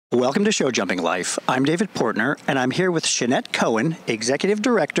Welcome to Show Jumping Life. I'm David Portner, and I'm here with Shanette Cohen, Executive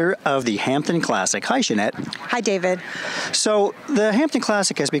Director of the Hampton Classic. Hi, Shanette. Hi, David. So, the Hampton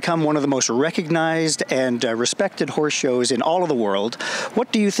Classic has become one of the most recognized and respected horse shows in all of the world.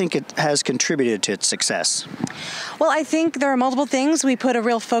 What do you think it has contributed to its success? Well, I think there are multiple things. We put a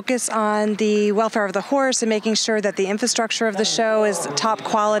real focus on the welfare of the horse and making sure that the infrastructure of the show is top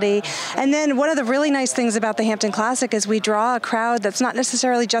quality. And then one of the really nice things about the Hampton Classic is we draw a crowd that's not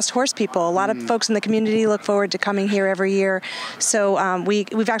necessarily just horse people. A lot of folks in the community look forward to coming here every year. So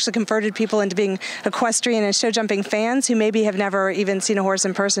we've actually converted people into being equestrian and show jumping fans who maybe have never even seen a horse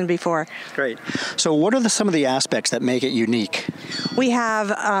in person before. Great. So what are some of the aspects that make it unique? We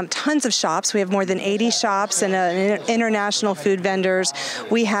have tons of shops. We have more than 80 shops and international food vendors.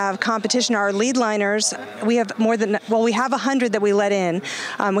 We have competition. Our lead liners, we have we have 100 that we let in.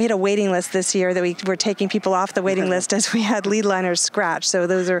 We had a waiting list this year that we were taking people off the waiting list as we had lead liners scratch. So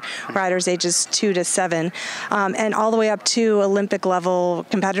those are riders ages 2 to 7, and all the way up to Olympic level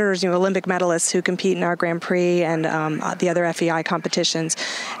competitors, Olympic medalists who compete in our Grand Prix and the other FEI competitions.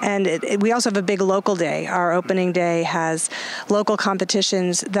 And we also have a big local day. Our opening day has local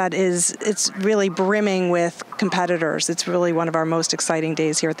competitions it's really brimming with competitors. It's really one of our most exciting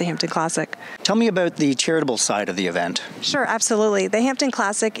days here at the Hampton Classic. Tell me about the charitable side of the event. Sure, absolutely. The Hampton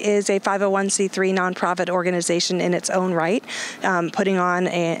Classic is a 501c3 nonprofit organization in its own right, putting on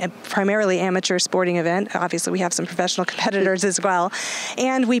a primarily amateur sporting event. Obviously, we have some professional competitors as well.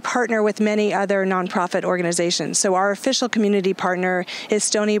 And we partner with many other nonprofit organizations. So our official community partner is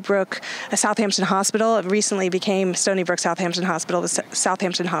Stony Brook Southampton Hospital. It recently became Stony Brook Southampton Hospital. It was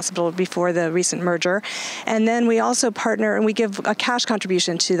Southampton Hospital before the recent merger. And then we also partner, and we give a cash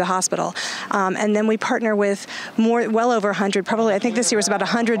contribution to the hospital. And then we partner with well over 100, probably I think this year was about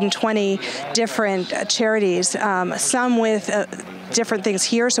 120 different charities, some with different things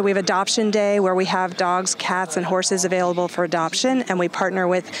here. So we have Adoption Day where we have dogs, cats, and horses available for adoption, and we partner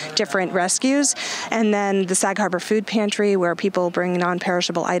with different rescues. And then the Sag Harbor Food Pantry where people bring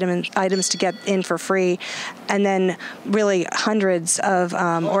non-perishable items to get in for free. And then really hundreds of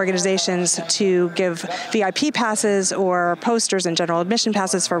organizations to give VIP passes or posters and general admission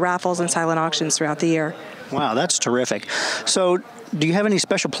passes for raffles and silent auctions throughout the year. Wow, that's terrific. So, do you have any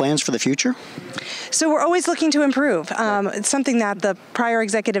special plans for the future? So we're always looking to improve. It's something that the prior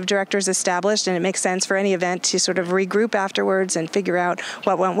executive directors established, and it makes sense for any event to sort of regroup afterwards and figure out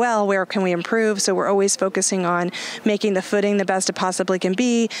what went well, where can we improve. So we're always focusing on making the footing the best it possibly can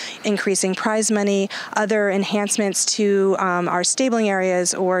be, increasing prize money, other enhancements to our stabling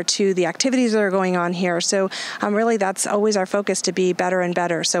areas or to the activities that are going on here. So really that's always our focus, to be better and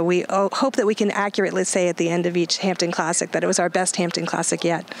better. So we hope that we can accurately say at the end of each Hampton Classic that it was our best Hampton Classic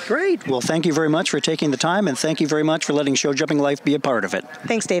yet. Great. Well, thank you very much for taking the time, and thank you very much for letting Show Jumping Life be a part of it.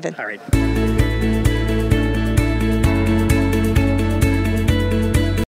 Thanks, David. All right.